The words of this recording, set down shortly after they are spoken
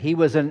He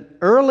was an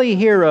early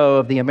hero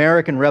of the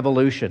American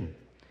Revolution.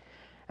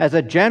 As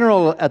a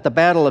general at the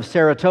Battle of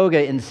Saratoga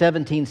in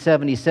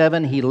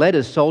 1777, he led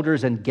his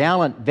soldiers in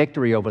gallant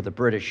victory over the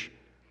British.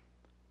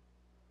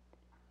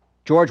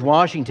 George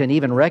Washington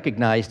even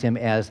recognized him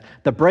as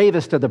the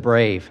bravest of the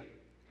brave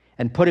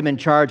and put him in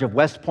charge of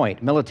West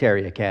Point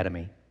Military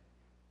Academy.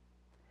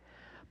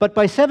 But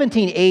by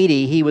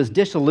 1780, he was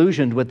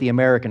disillusioned with the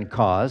American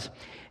cause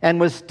and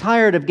was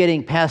tired of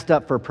getting passed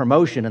up for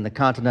promotion in the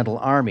Continental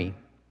Army.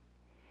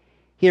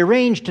 He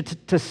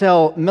arranged to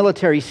sell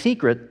military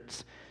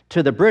secrets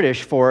to the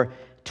British for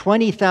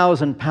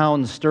 20,000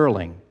 pounds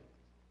sterling.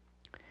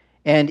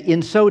 And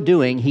in so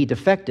doing, he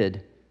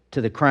defected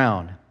to the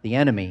crown, the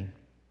enemy.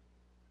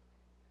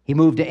 He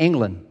moved to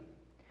England,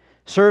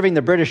 serving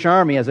the British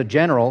Army as a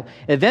general,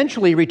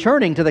 eventually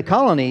returning to the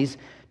colonies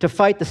to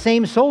fight the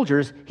same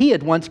soldiers he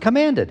had once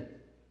commanded.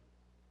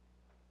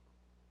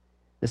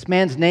 This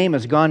man's name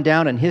has gone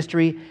down in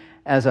history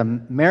as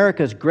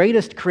America's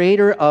greatest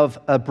creator of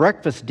a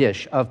breakfast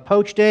dish of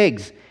poached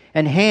eggs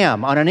and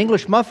ham on an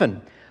English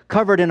muffin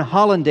covered in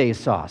hollandaise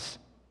sauce.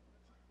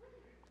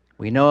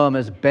 We know him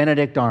as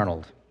Benedict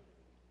Arnold.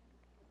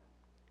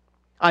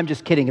 I'm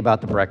just kidding about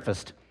the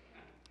breakfast.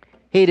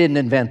 He didn't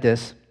invent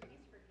this.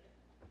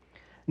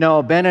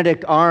 No,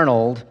 Benedict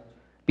Arnold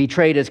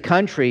betrayed his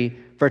country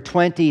for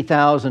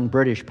 20,000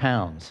 British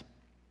pounds.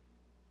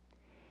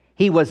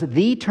 He was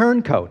the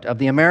turncoat of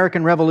the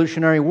American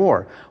Revolutionary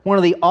War, one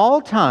of the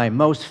all-time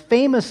most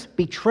famous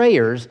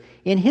betrayers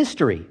in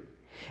history.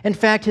 In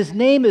fact, his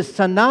name is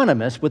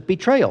synonymous with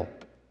betrayal.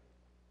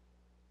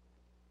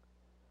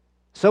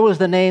 So is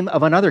the name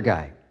of another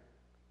guy.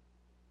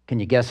 Can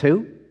you guess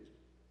who?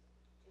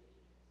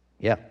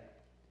 Yeah.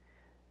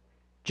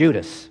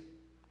 Judas.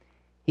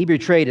 He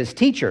betrayed his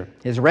teacher,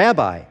 his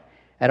rabbi,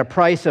 at a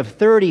price of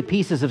 30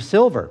 pieces of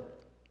silver.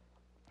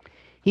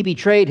 He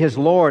betrayed his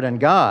Lord and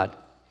God.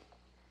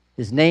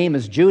 His name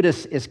is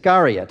Judas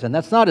Iscariot, and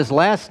that's not his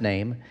last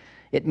name.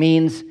 It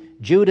means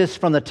Judas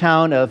from the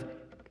town of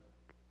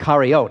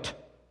Kariot.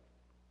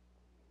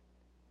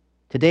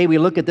 Today we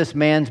look at this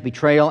man's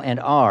betrayal and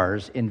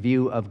ours in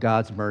view of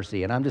God's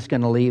mercy. And I'm just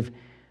going to leave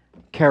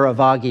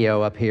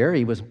Caravaggio up here.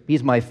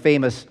 He's my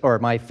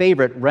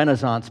favorite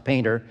Renaissance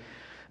painter.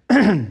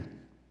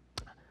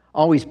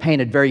 Always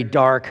painted very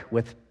dark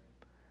with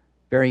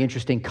very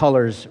interesting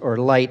colors or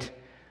light.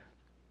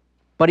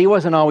 But he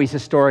wasn't always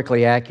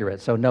historically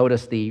accurate. So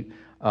notice the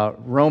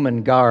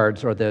Roman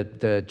guards, or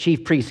the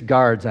chief priest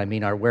guards,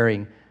 are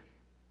wearing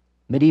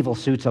medieval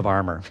suits of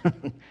armor.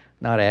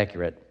 Not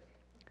accurate.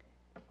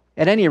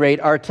 At any rate,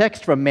 our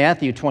text from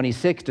Matthew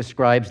 26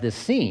 describes this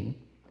scene.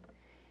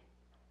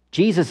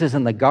 Jesus is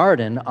in the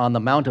garden on the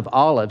Mount of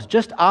Olives,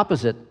 just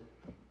opposite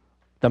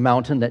the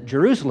mountain that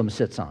Jerusalem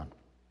sits on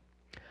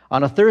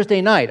a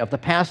Thursday night of the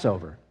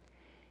Passover.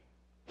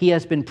 He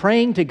has been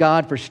praying to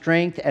God for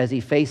strength as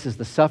he faces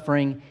the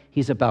suffering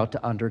he's about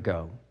to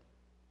undergo.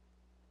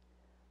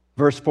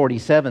 Verse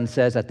 47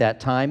 says, at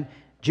that time,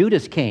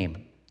 Judas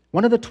came,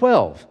 one of the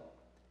 12,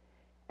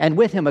 and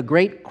with him a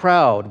great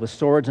crowd with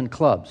swords and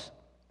clubs,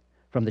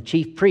 from the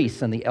chief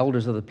priests and the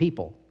elders of the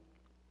people.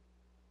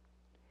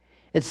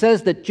 It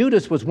says that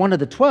Judas was one of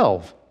the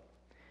 12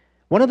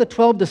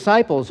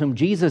 disciples whom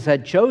Jesus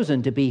had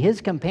chosen to be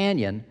his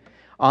companion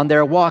on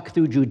their walk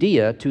through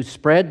Judea to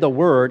spread the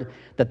word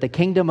that the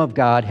kingdom of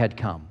God had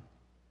come.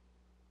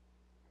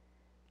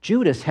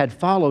 Judas had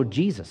followed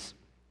Jesus,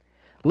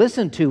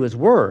 listened to his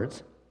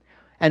words,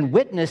 and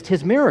witnessed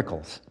his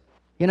miracles.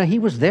 He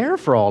was there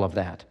for all of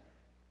that.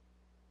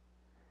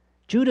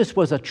 Judas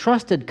was a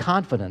trusted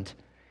confidant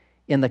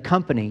in the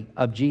company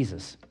of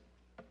Jesus.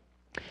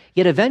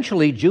 Yet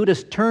eventually,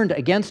 Judas turned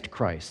against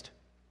Christ.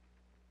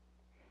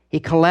 He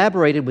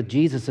collaborated with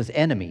Jesus'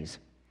 enemies,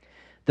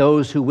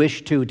 those who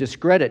wished to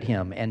discredit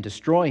him and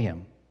destroy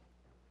him.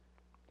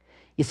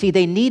 You see,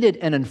 they needed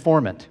an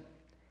informant,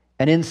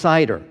 an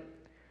insider,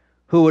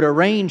 who would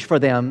arrange for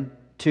them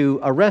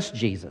to arrest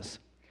Jesus,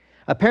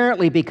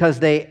 apparently because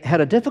they had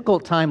a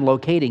difficult time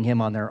locating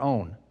him on their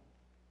own.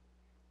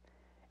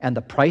 And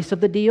the price of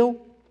the deal?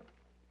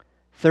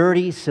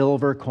 30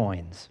 silver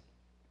coins,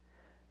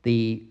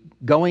 the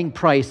going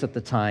price at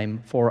the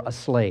time for a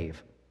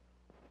slave.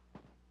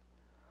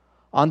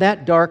 On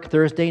that dark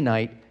Thursday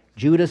night,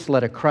 Judas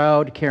led a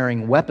crowd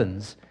carrying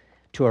weapons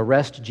to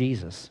arrest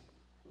Jesus.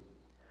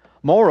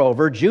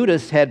 Moreover,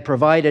 Judas had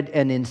provided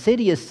an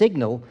insidious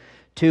signal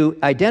to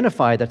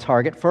identify the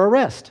target for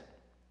arrest.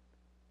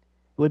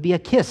 It would be a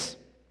kiss.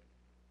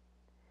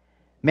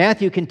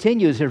 Matthew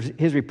continues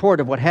his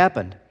report of what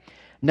happened.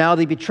 Now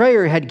the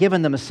betrayer had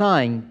given them a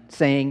sign,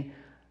 saying,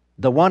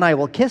 "The one I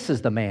will kiss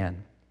is the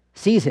man.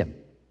 Seize him."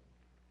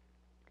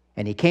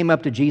 And he came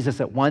up to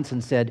Jesus at once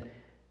and said,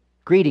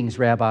 "Greetings,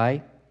 Rabbi,"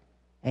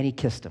 and he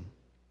kissed him.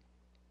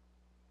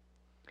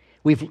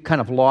 We've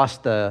kind of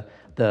lost the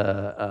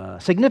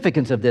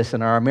significance of this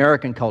in our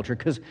American culture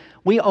because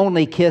we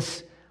only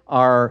kiss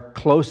our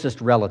closest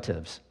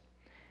relatives.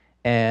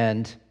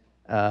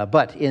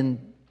 But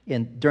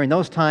during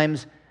those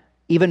times,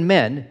 even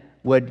men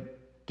would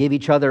give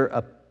each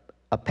other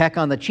a peck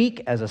on the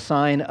cheek as a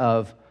sign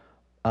of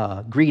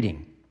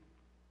greeting.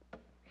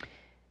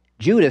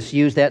 Judas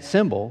used that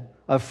symbol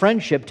of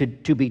friendship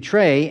to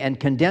betray and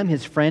condemn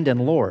his friend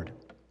and Lord.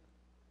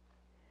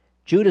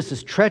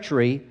 Judas's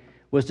treachery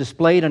was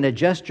displayed in a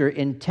gesture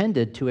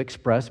intended to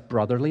express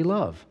brotherly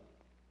love.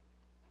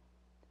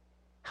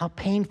 How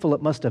painful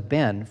it must have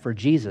been for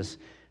Jesus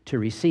to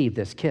receive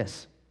this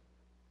kiss.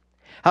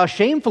 How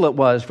shameful it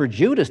was for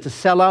Judas to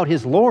sell out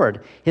his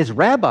Lord, his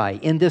rabbi,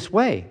 in this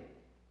way.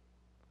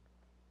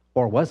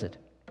 Or was it?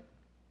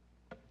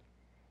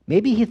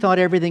 Maybe he thought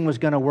everything was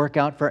going to work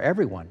out for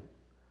everyone,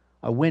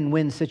 a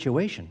win-win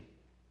situation.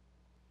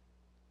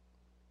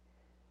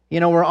 You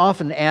know, we're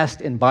often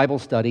asked in Bible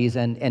studies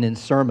and in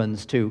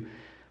sermons to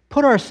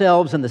put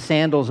ourselves in the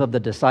sandals of the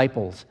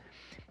disciples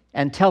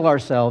and tell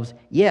ourselves,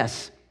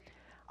 yes,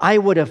 I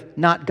would have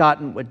not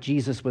gotten what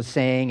Jesus was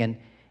saying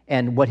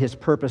and what his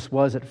purpose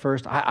was at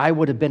first. I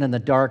would have been in the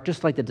dark,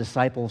 just like the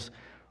disciples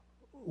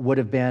would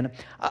have been.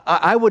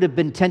 I would have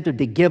been tempted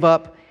to give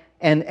up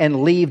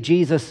and leave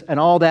Jesus and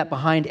all that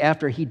behind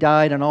after he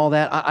died and all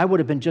that. I would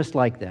have been just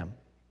like them.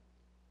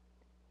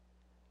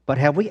 But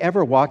have we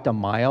ever walked a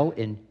mile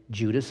in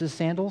Judas's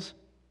sandals?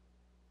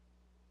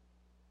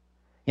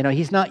 You know,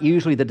 he's not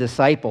usually the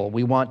disciple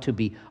we want to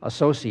be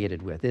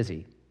associated with, is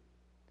he?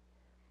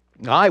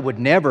 I would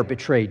never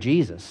betray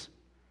Jesus.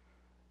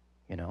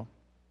 You know,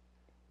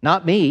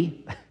 not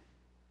me.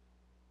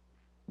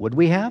 Would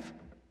we have?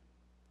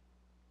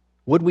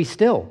 Would we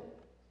still?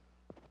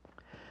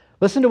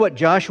 Listen to what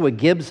Joshua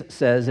Gibbs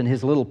says in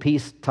his little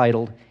piece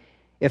titled,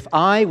 "If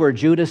I Were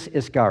Judas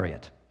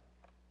Iscariot."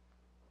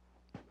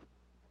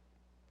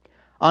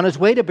 On his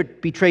way to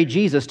betray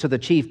Jesus to the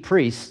chief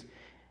priests,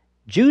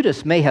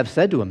 Judas may have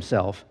said to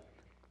himself,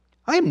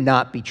 I am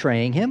not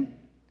betraying him.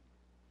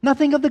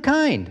 Nothing of the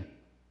kind.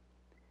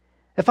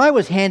 If I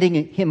was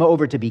handing him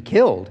over to be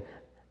killed,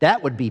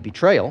 that would be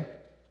betrayal.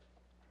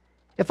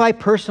 If I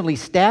personally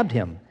stabbed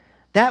him,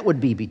 that would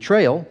be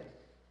betrayal.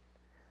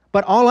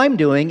 But all I'm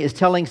doing is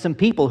telling some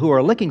people who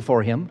are looking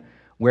for him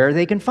where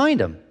they can find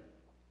him.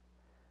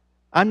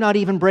 I'm not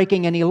even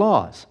breaking any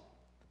laws.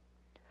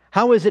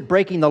 How is it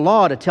breaking the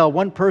law to tell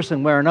one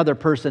person where another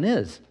person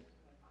is?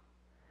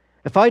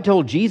 If I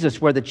told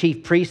Jesus where the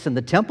chief priests and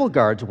the temple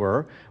guards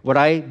were, would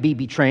I be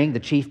betraying the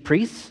chief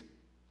priests?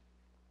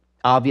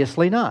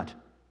 Obviously not.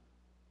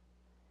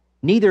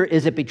 Neither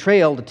is it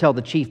betrayal to tell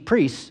the chief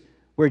priests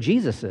where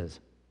Jesus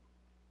is.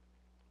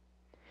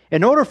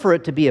 In order for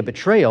it to be a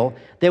betrayal,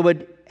 there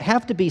would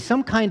have to be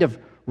some kind of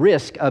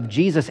risk of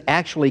Jesus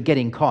actually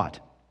getting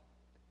caught.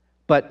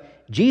 But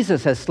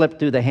Jesus has slipped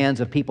through the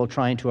hands of people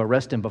trying to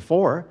arrest him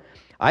before.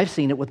 I've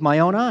seen it with my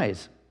own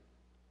eyes.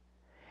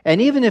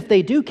 And even if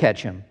they do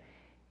catch him,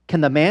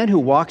 can the man who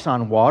walks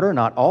on water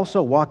not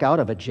also walk out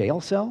of a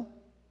jail cell?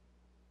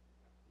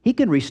 He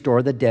can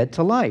restore the dead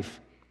to life.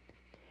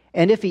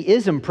 And if he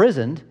is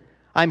imprisoned,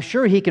 I'm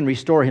sure he can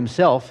restore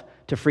himself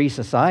to free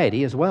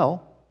society as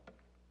well.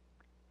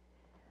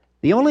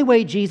 The only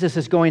way Jesus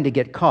is going to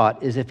get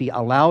caught is if he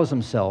allows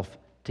himself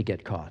to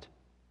get caught,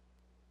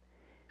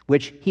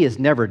 which he has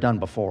never done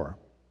before.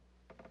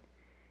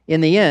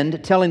 In the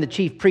end, telling the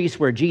chief priests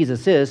where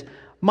Jesus is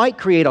might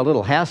create a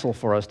little hassle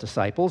for us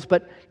disciples,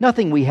 but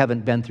nothing we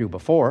haven't been through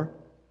before.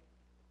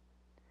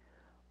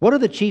 What are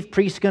the chief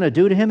priests going to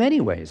do to him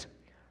anyways?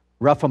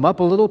 Rough him up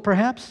a little,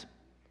 perhaps?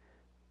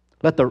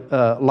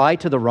 Lie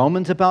to the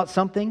Romans about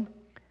something?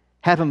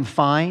 Have him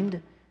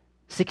fined?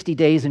 60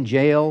 days in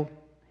jail,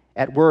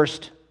 at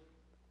worst?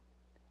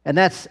 And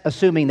that's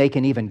assuming they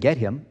can even get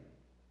him.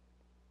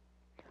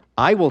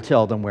 I will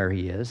tell them where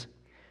he is,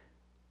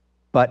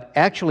 but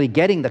actually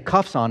getting the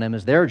cuffs on him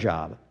is their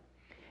job,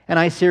 and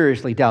I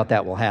seriously doubt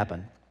that will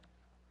happen.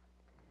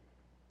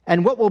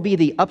 And what will be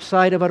the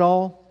upside of it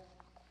all?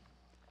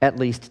 At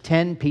least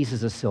 10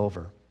 pieces of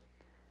silver.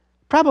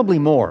 Probably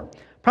more,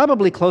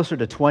 probably closer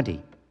to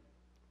 20.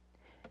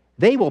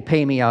 They will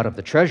pay me out of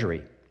the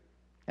treasury,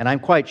 and I'm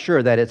quite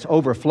sure that it's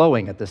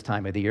overflowing at this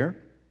time of the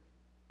year.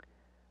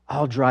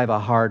 I'll drive a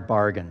hard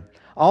bargain.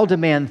 I'll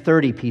demand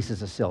 30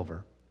 pieces of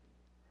silver.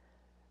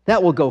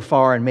 That will go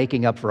far in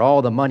making up for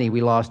all the money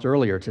we lost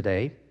earlier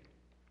today.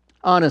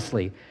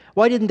 Honestly,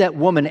 why didn't that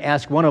woman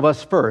ask one of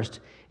us first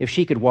if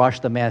she could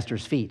wash the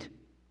master's feet?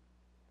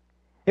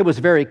 It was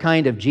very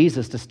kind of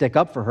Jesus to stick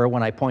up for her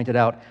when I pointed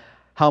out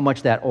how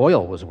much that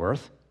oil was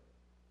worth.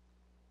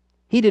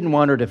 He didn't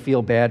want her to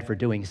feel bad for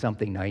doing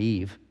something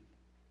naive.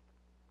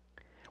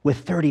 With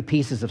 30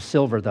 pieces of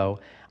silver, though,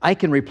 I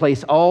can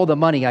replace all the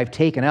money I've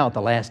taken out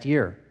the last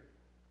year.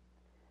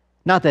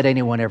 Not that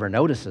anyone ever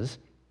notices.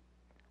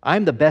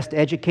 I'm the best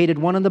educated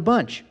one in the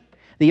bunch,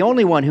 the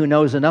only one who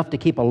knows enough to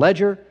keep a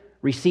ledger,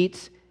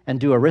 receipts, and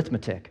do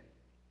arithmetic.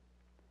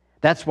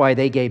 That's why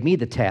they gave me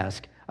the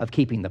task of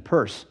keeping the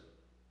purse.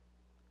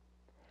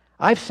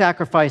 I've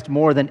sacrificed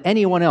more than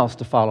anyone else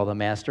to follow the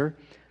Master.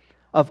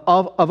 Of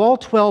all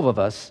 12 of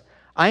us,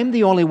 I'm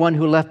the only one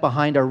who left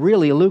behind a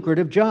really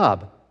lucrative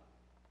job.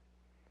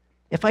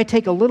 If I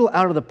take a little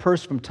out of the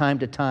purse from time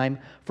to time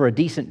for a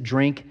decent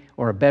drink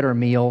or a better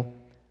meal,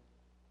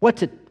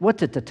 What's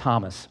it to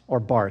Thomas or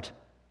Bart?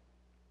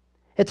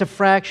 It's a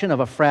fraction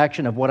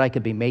of what I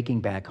could be making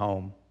back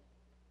home.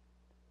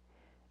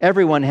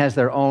 Everyone has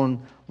their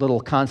own little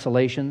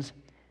consolations,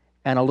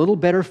 and a little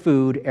better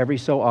food every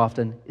so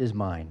often is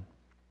mine.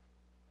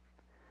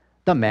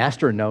 The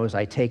master knows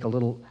I take a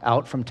little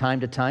out from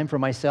time to time for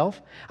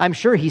myself. I'm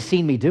sure he's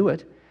seen me do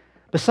it.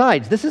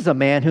 Besides, this is a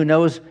man who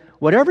knows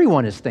what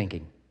everyone is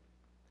thinking.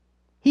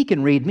 He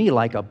can read me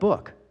like a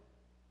book.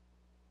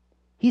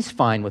 He's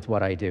fine with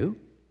what I do.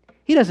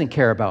 He doesn't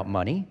care about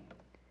money.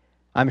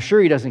 I'm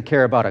sure he doesn't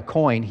care about a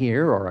coin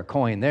here or a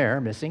coin there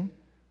missing.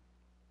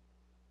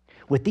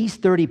 With these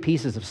 30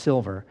 pieces of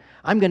silver,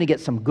 I'm going to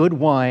get some good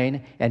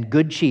wine and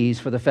good cheese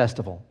for the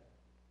festival.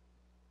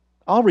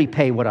 I'll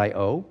repay what I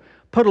owe,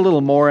 put a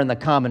little more in the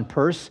common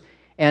purse,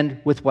 and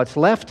with what's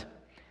left,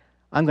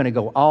 I'm going to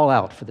go all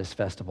out for this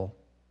festival.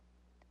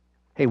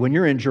 Hey, when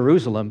you're in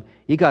Jerusalem,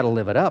 you got to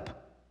live it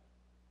up.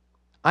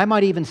 I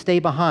might even stay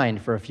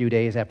behind for a few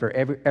days after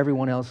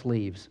everyone else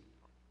leaves.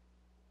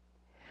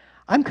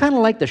 I'm kind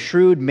of like the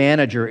shrewd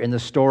manager in the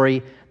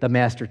story the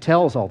master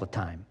tells all the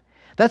time.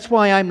 That's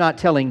why I'm not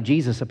telling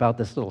Jesus about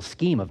this little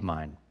scheme of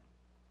mine.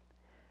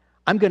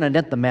 I'm going to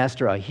net the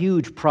master a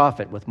huge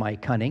profit with my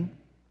cunning.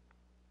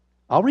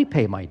 I'll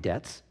repay my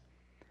debts.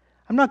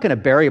 I'm not going to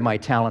bury my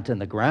talent in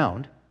the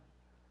ground.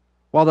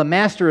 While the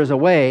master is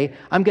away,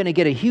 I'm going to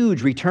get a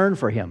huge return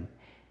for him.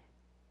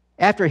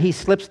 After he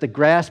slips the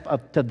grasp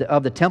of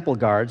the temple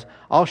guards,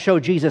 I'll show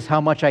Jesus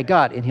how much I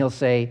got, and he'll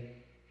say,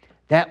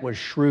 "That was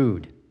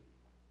shrewd."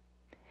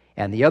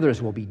 And the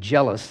others will be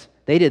jealous.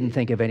 They didn't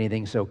think of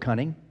anything so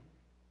cunning.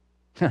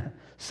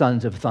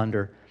 Sons of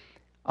thunder.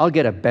 I'll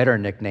get a better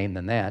nickname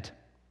than that.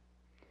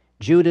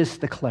 Judas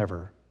the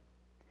clever.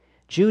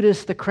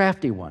 Judas the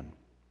crafty one.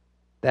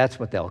 That's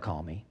what they'll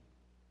call me.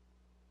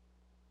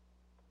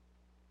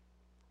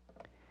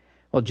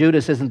 Well,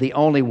 Judas isn't the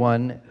only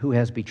one who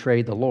has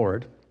betrayed the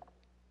Lord.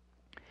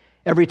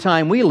 Every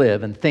time we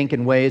live and think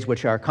in ways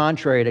which are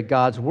contrary to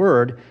God's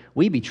word,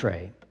 we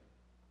betray.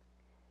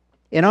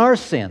 In our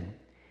sin,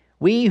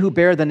 we who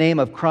bear the name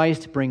of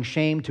Christ bring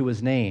shame to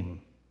his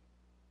name.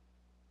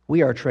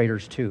 We are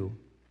traitors too.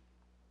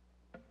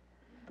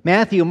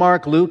 Matthew,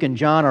 Mark, Luke, and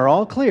John are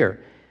all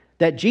clear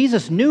that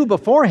Jesus knew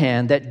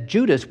beforehand that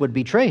Judas would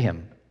betray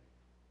him.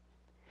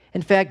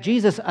 In fact,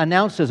 Jesus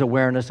announced his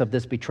awareness of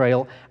this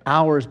betrayal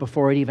hours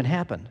before it even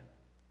happened.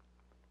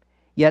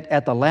 Yet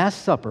at the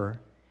Last Supper,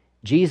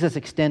 Jesus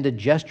extended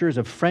gestures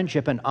of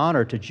friendship and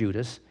honor to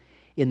Judas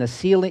in the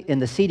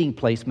seating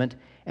placement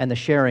and the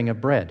sharing of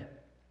bread.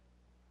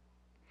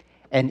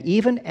 And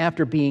even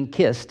after being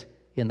kissed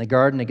in the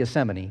Garden of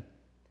Gethsemane,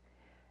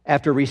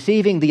 after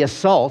receiving the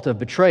assault of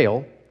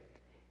betrayal,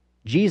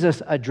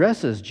 Jesus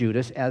addresses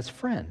Judas as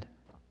friend.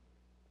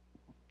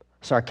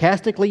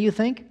 Sarcastically, you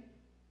think?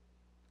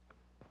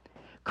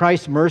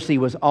 Christ's mercy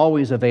was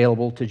always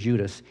available to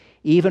Judas,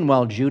 even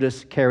while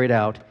Judas carried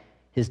out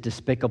his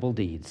despicable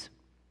deeds.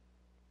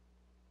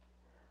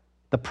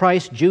 The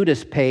price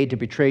Judas paid to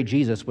betray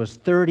Jesus was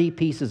 30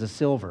 pieces of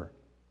silver.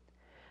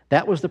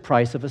 That was the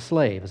price of a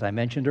slave, as I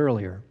mentioned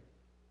earlier.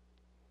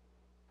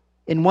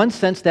 In one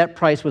sense, that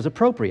price was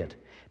appropriate,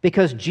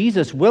 because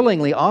Jesus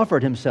willingly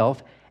offered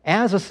himself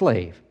as a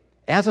slave,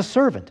 as a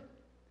servant.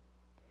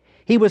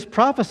 He was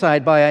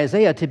prophesied by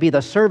Isaiah to be the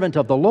servant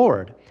of the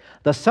Lord,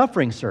 the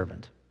suffering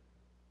servant.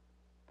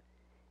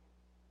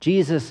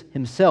 Jesus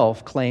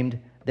himself claimed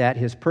that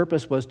his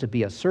purpose was to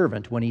be a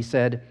servant when he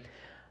said,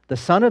 "The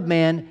Son of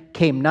Man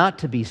came not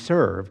to be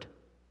served,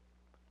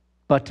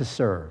 but to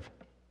serve,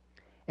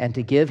 and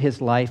to give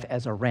his life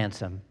as a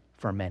ransom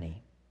for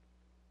many."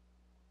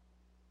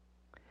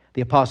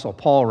 The Apostle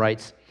Paul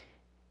writes,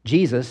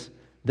 Jesus,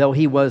 though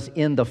he was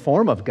in the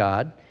form of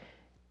God,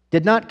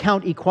 did not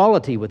count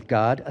equality with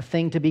God a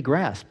thing to be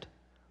grasped,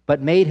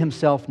 but made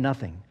himself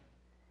nothing,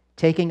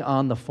 taking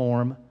on the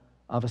form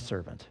of a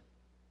servant.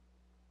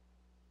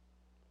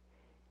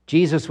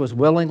 Jesus was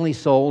willingly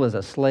sold as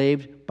a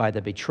slave by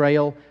the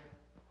betrayal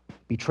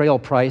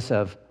price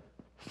of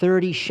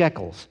 30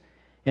 shekels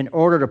in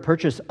order to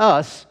purchase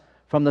us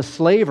from the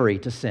slavery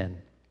to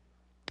sin.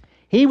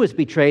 He was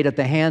betrayed at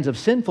the hands of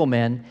sinful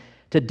men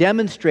to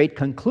demonstrate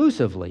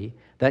conclusively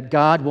that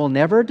God will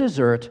never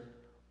desert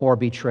or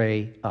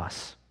betray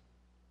us.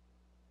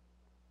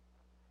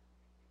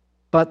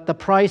 But the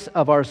price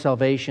of our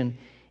salvation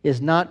is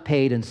not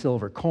paid in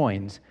silver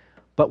coins,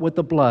 but with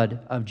the blood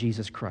of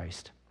Jesus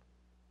Christ.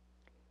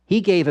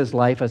 He gave his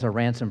life as a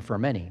ransom for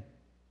many.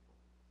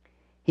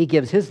 He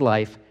gives his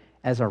life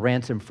as a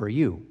ransom for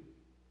you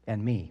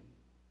and me.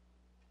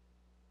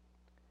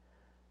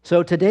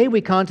 So today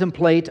we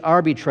contemplate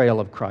our betrayal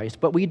of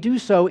Christ, but we do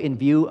so in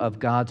view of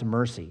God's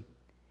mercy.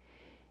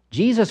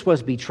 Jesus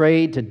was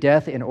betrayed to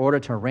death in order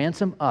to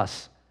ransom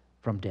us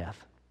from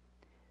death.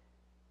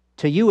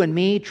 To you and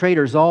me,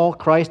 traitors all,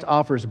 Christ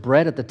offers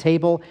bread at the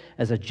table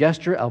as a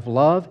gesture of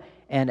love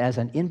and as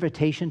an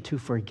invitation to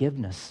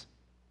forgiveness.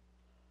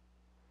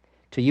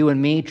 To you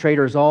and me,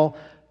 traitors all,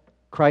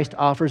 Christ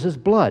offers his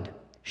blood,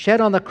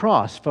 shed on the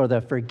cross for the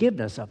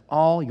forgiveness of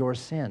all your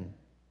sin.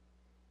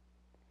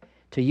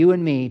 To you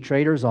and me,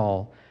 traitors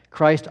all,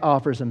 Christ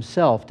offers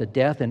himself to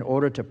death in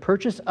order to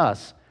purchase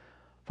us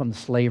from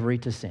slavery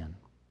to sin.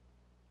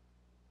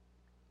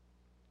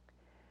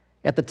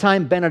 At the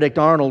time Benedict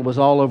Arnold was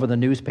all over the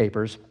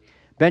newspapers,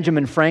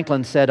 Benjamin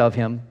Franklin said of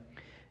him,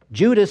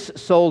 "Judas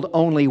sold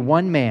only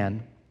one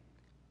man,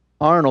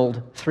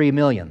 Arnold 3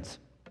 millions."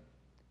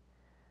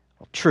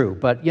 Well, true,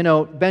 but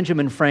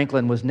Benjamin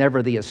Franklin was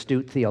never the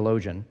astute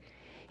theologian.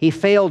 He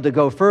failed to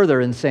go further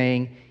in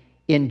saying,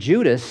 in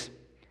Judas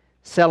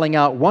selling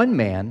out one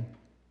man,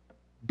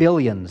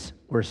 billions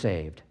were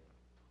saved,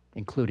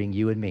 including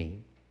you and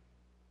me.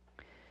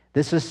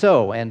 This is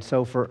so, and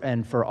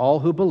for all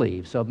who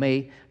believe. So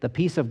may the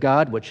peace of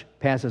God, which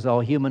passes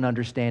all human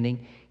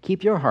understanding,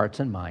 keep your hearts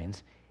and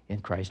minds in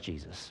Christ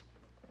Jesus.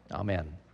 Amen.